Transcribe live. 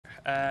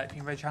If you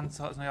can raise your hand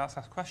to let us know your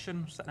last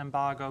question, set an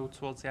embargo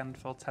towards the end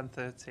for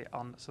 10:30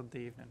 on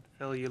Sunday evening.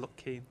 Phil, you look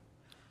keen.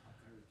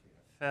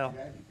 Phil.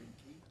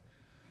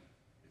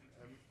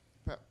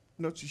 Pep,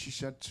 notice you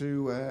said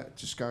to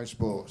Sky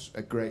Sports,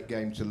 a great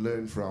game to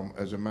learn from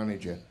as a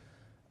manager,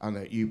 and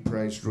that you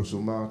praised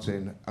Russel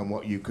Martin and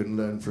what you can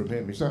learn from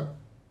him. Is that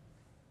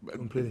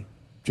completely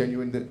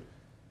genuine? That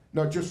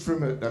not just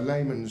from a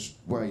layman's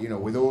way, you know,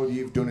 with all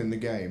you've done in the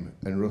game,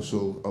 and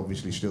Russell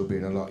obviously still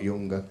being a lot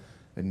younger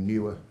and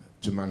newer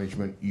to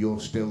management, you're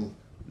still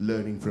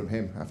learning from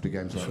him after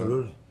games like that.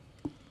 Absolutely.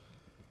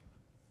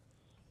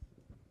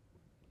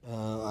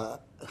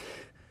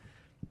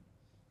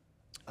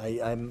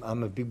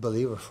 I'm a big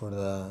believer for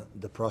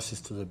the process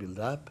to the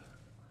build-up.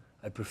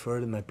 I prefer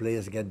that my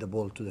players get the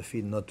ball to the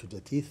feet, not to the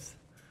teeth.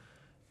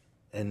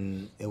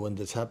 And when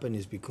this happens,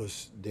 it's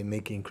because they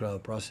make an incredible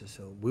process.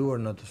 So we were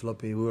not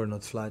sloppy, we were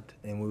not flat,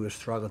 and we were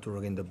struggling to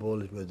regain the ball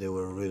because they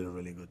were really,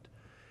 really good.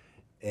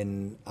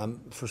 And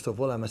first of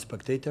all, I'm a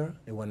spectator.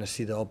 I want to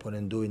see the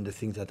opponent doing the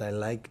things that I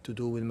like to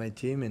do with my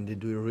team, and they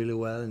do it really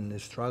well, and they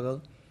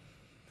struggle.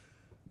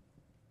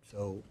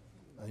 So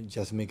I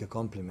just make a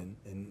compliment,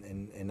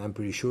 and I'm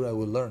pretty sure I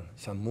will learn.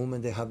 Some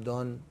movement they have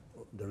done,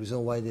 the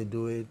reason why they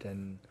do it,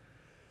 and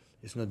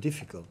it's not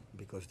difficult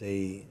because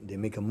they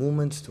make a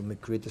movement to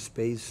create a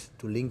space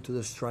to link to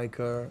the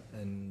striker,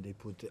 and they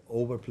put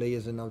over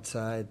players on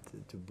outside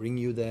to bring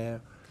you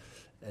there,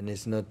 and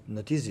it's not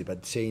easy.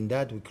 But saying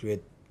that, we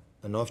create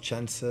enough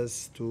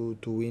chances to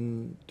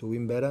win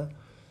better.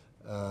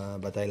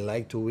 But I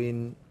like to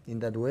win in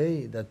that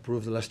way. That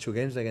proves the last two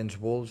games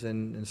against Wolves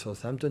and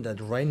Southampton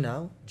that right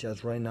now,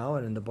 just right now,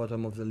 and in the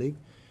bottom of the league,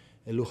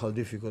 and look how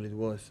difficult it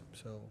was.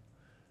 So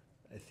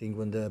I think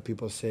when the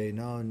people say,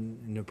 no,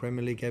 in the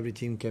Premier League every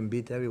team can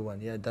beat everyone,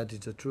 yeah, that is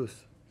the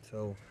truth.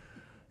 So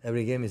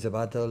every game is a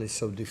battle, it's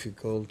so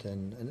difficult,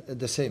 and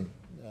the same.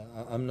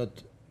 I'm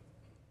not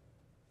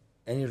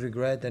any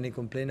regret, any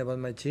complaint about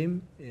my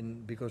team,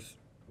 because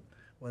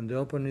when the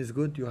opponent is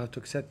good, you have to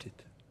accept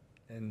it.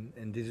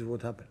 And this is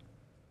what happened.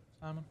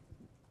 Simon?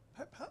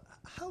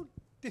 How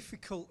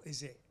difficult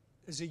is it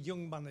as a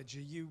young manager?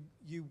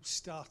 You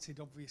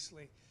started,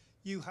 obviously.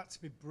 You had to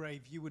be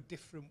brave. You were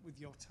different with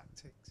your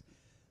tactics.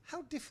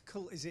 How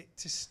difficult is it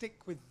to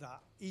stick with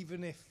that,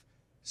 even if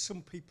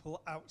some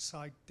people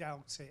outside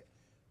doubt it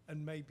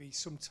and maybe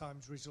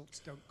sometimes results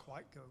don't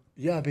quite go?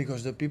 Yeah,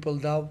 because the people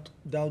doubt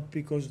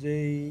because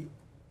they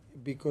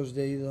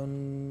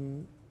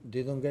don't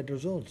get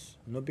results,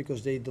 not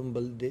because they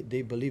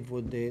believe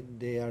what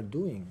they are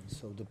doing.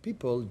 So the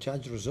people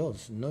judge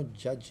results, not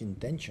judge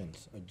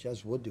intentions or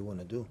just what they want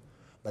to do.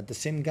 But the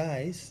same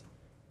guys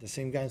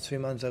 3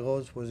 months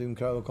ago was an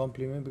incredible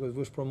compliment because he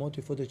was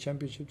promoted for the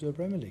championship to the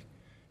Premier League.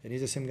 And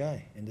he's the same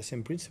guy and the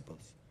same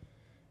principles.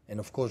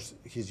 And of course,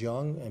 he's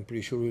young. I'm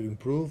pretty sure he'll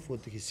improve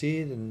what he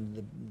sees and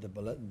the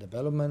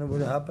development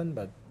will happen.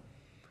 But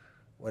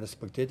what a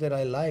spectator,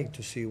 I like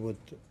to see what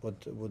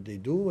they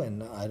do,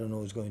 and I don't know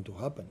what's going to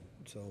happen.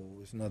 So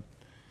it's not,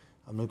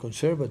 I'm not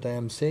concerned, but I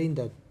am saying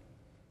that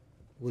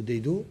what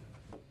they do,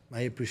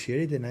 I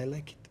appreciate it and I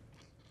like it.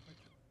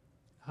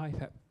 Hi,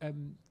 Pep.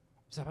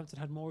 Southampton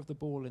had more of the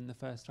ball in the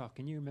first half.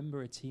 Can you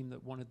remember a team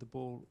that wanted the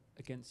ball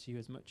against you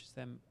as much as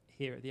them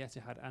here at the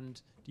Etihad?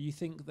 And do you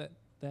think that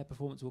their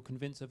performance will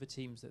convince other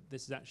teams that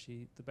this is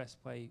actually the best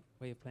way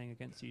of playing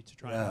against you to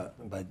try? Yeah,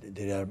 but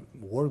there are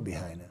work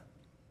behind it.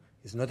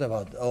 It's not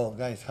about, oh,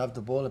 guys, have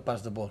the ball and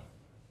pass the ball.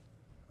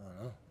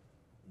 No.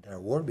 There are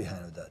work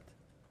behind that.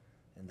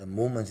 And the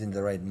movements in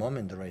the right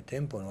moment, the right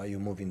tempo, and why you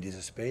move in this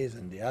space,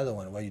 and the other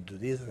one, why you do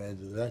this, why you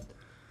do that.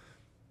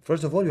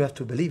 First of all, you have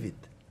to believe it.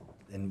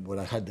 And what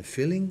I had the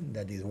feeling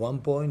that is one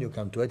point, you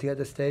come to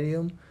Etihad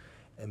Stadium,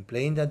 and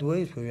playing that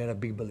way, so you're a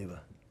big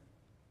believer.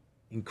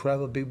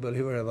 Incredible big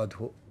believer about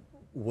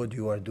what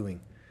you are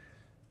doing.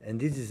 And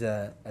this is,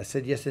 I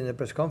said yesterday in the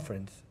press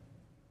conference,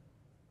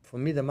 for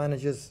me, the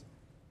managers,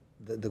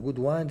 the good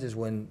ones is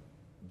when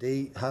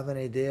they have an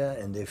idea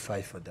and they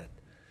fight for that.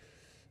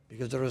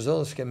 Because the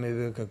results can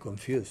maybe get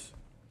confused.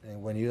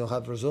 And when you don't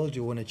have results,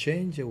 you want to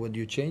change, and when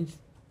you change,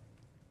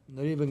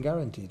 not even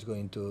guarantee it's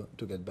going to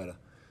get better.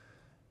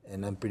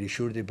 And I'm pretty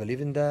sure they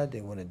believe in that,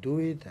 they want to do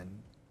it,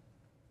 and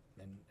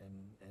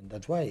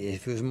that's why.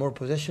 If it was more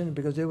possession,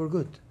 because they were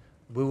good.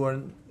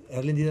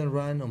 Erling didn't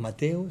run, or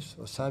Mateus,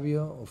 or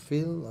Savio, or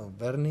Phil, or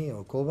Bernie,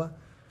 or Kova.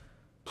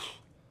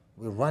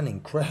 We ran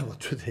incredible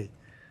today.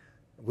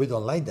 We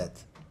don't like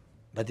that.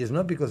 But it's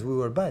not because we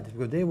were bad, it's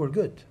because they were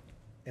good.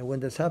 And when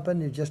this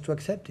happened, it's just to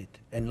accept it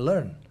and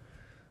learn.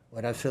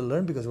 When I say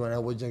learn, because when I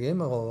watch the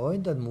game, I go, oh,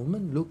 in that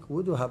movement, look,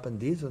 what will happen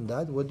this and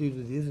that, what do you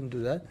do this and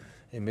do that?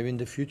 And maybe in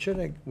the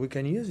future, we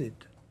can use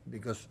it.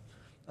 Because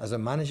as a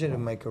manager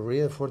in my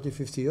career, 40,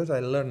 50 years,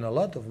 I learned a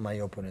lot of my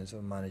opponents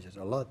and managers,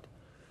 a lot.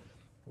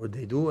 What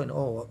they do, and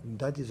oh,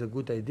 that is a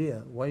good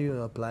idea. Why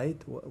you apply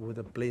it with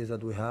the players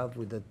that we have,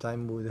 with the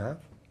time we have?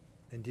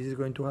 And this is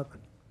going to happen.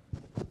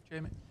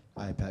 Jamie?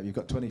 Hi, Pep. You've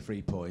got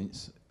 23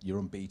 points. You're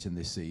unbeaten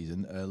this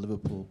season.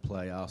 Liverpool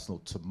play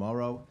Arsenal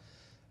tomorrow.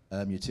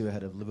 You're 2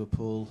 ahead of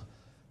Liverpool.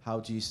 How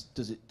do you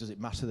does it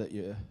matter that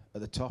you're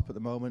at the top at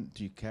the moment?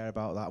 Do you care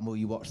about that? And will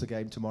you watch the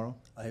game tomorrow?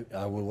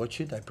 I will watch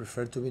it. I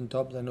prefer to be in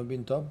top than not be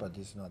in top, but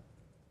it's not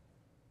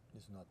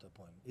the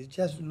point. It's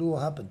just look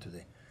what happened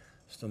today.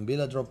 Aston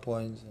Villa dropped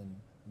points and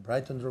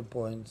Brighton dropped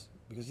points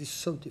because it's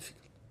so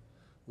difficult.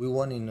 We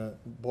won in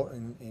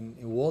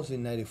Wolves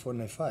in 94,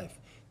 95.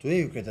 Today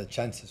you get a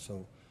chance,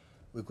 so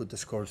we could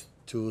score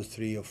 2,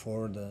 3, or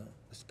 4. The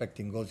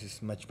expecting goals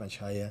is much, much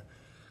higher.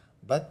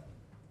 But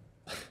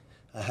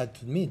I had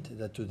to admit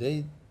that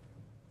today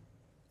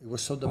it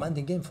was so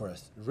demanding game for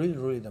us. Really,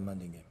 really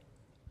demanding game.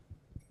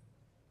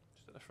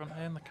 Just at the front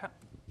here in the cap.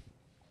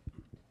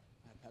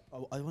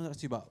 I want to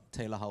ask you about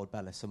Taylor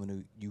Howard-Bellis, someone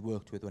who you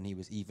worked with when he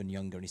was even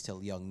younger, and he's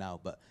still young now,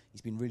 but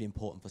he's been really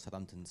important for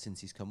Southampton since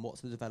he's come.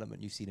 What's the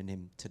development you've seen in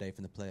him today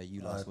from the player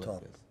you last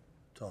worked with?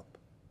 Top.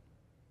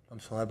 I'm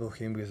so happy with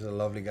him because he's a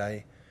lovely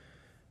guy,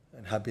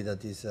 and happy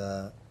that he's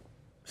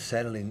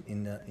settling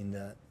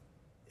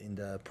in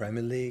the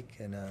Premier League,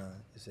 and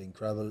he's an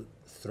incredible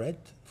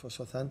threat for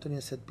Southampton in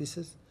set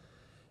pieces,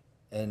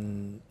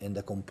 and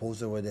the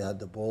composer where they had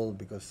the ball,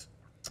 because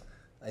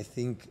I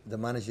think the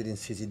manager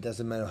insists it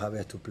doesn't matter how you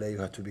have to play, you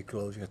have to be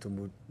close, you have to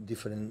move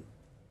different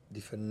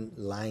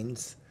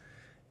lines.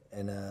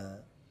 And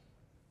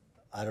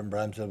Aaron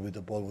Ramsdale with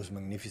the ball was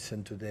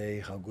magnificent today,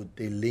 how good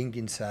they link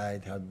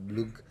inside, how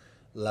look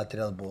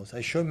lateral balls.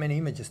 I showed many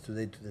images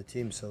today to the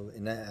team, so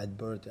and I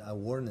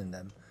warned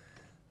them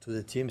to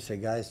the team, say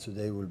guys,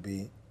 today will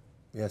be,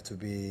 you have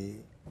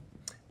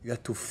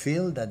to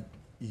feel that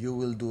you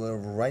will do a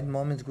right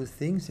moments good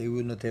things, and you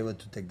will not able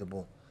to take the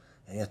ball.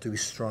 And you have to be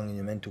strong in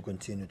your men to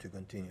continue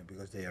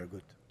because they are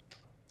good.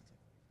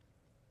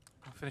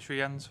 I'll finish with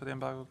Jens for the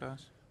embargo,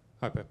 guys.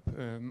 Hi, Pep.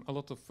 A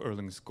lot of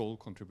Erling's goal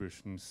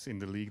contributions in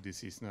the league this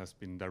season has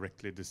been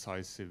directly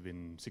decisive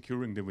in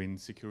securing the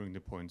wins, securing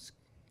the points.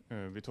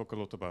 We talk a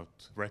lot about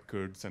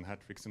records and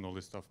hat-tricks and all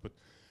this stuff, but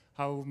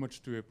how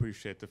much do you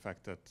appreciate the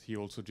fact that he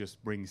also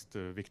just brings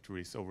the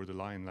victories over the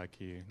line like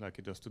he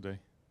does today?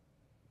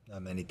 That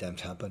many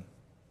times happen.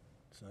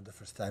 It's not the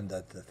first time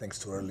that, thanks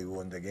to Early, we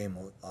won the game.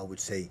 I would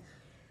say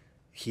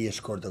he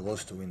scored the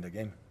goals to win the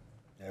game.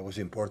 It was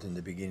important in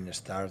the beginning,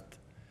 start.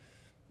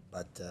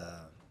 But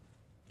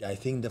I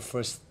think the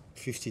first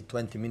 50,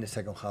 20 minutes,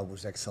 second half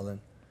was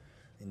excellent.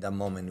 In that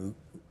moment,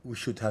 we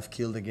should have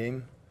killed the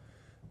game.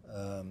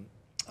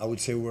 I would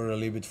say we were a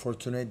little bit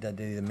fortunate that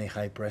they didn't make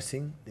high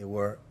pressing. They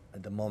were,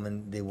 at the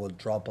moment, they would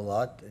drop a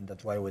lot, and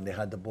that's why when they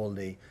had the ball,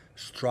 they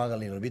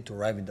struggled a little bit to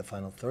arrive in the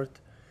final third.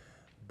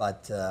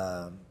 But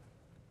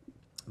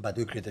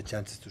we created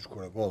chances to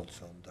score a goal,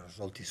 so the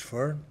result is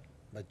fair.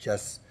 But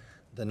just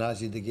the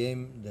Nazi the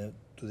game,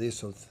 today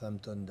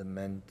Southampton, they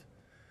meant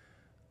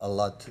a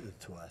lot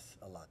to us,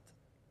 a lot.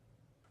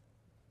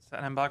 Set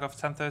an embargo for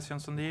 10:30 on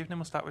Sunday evening.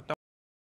 We'll start with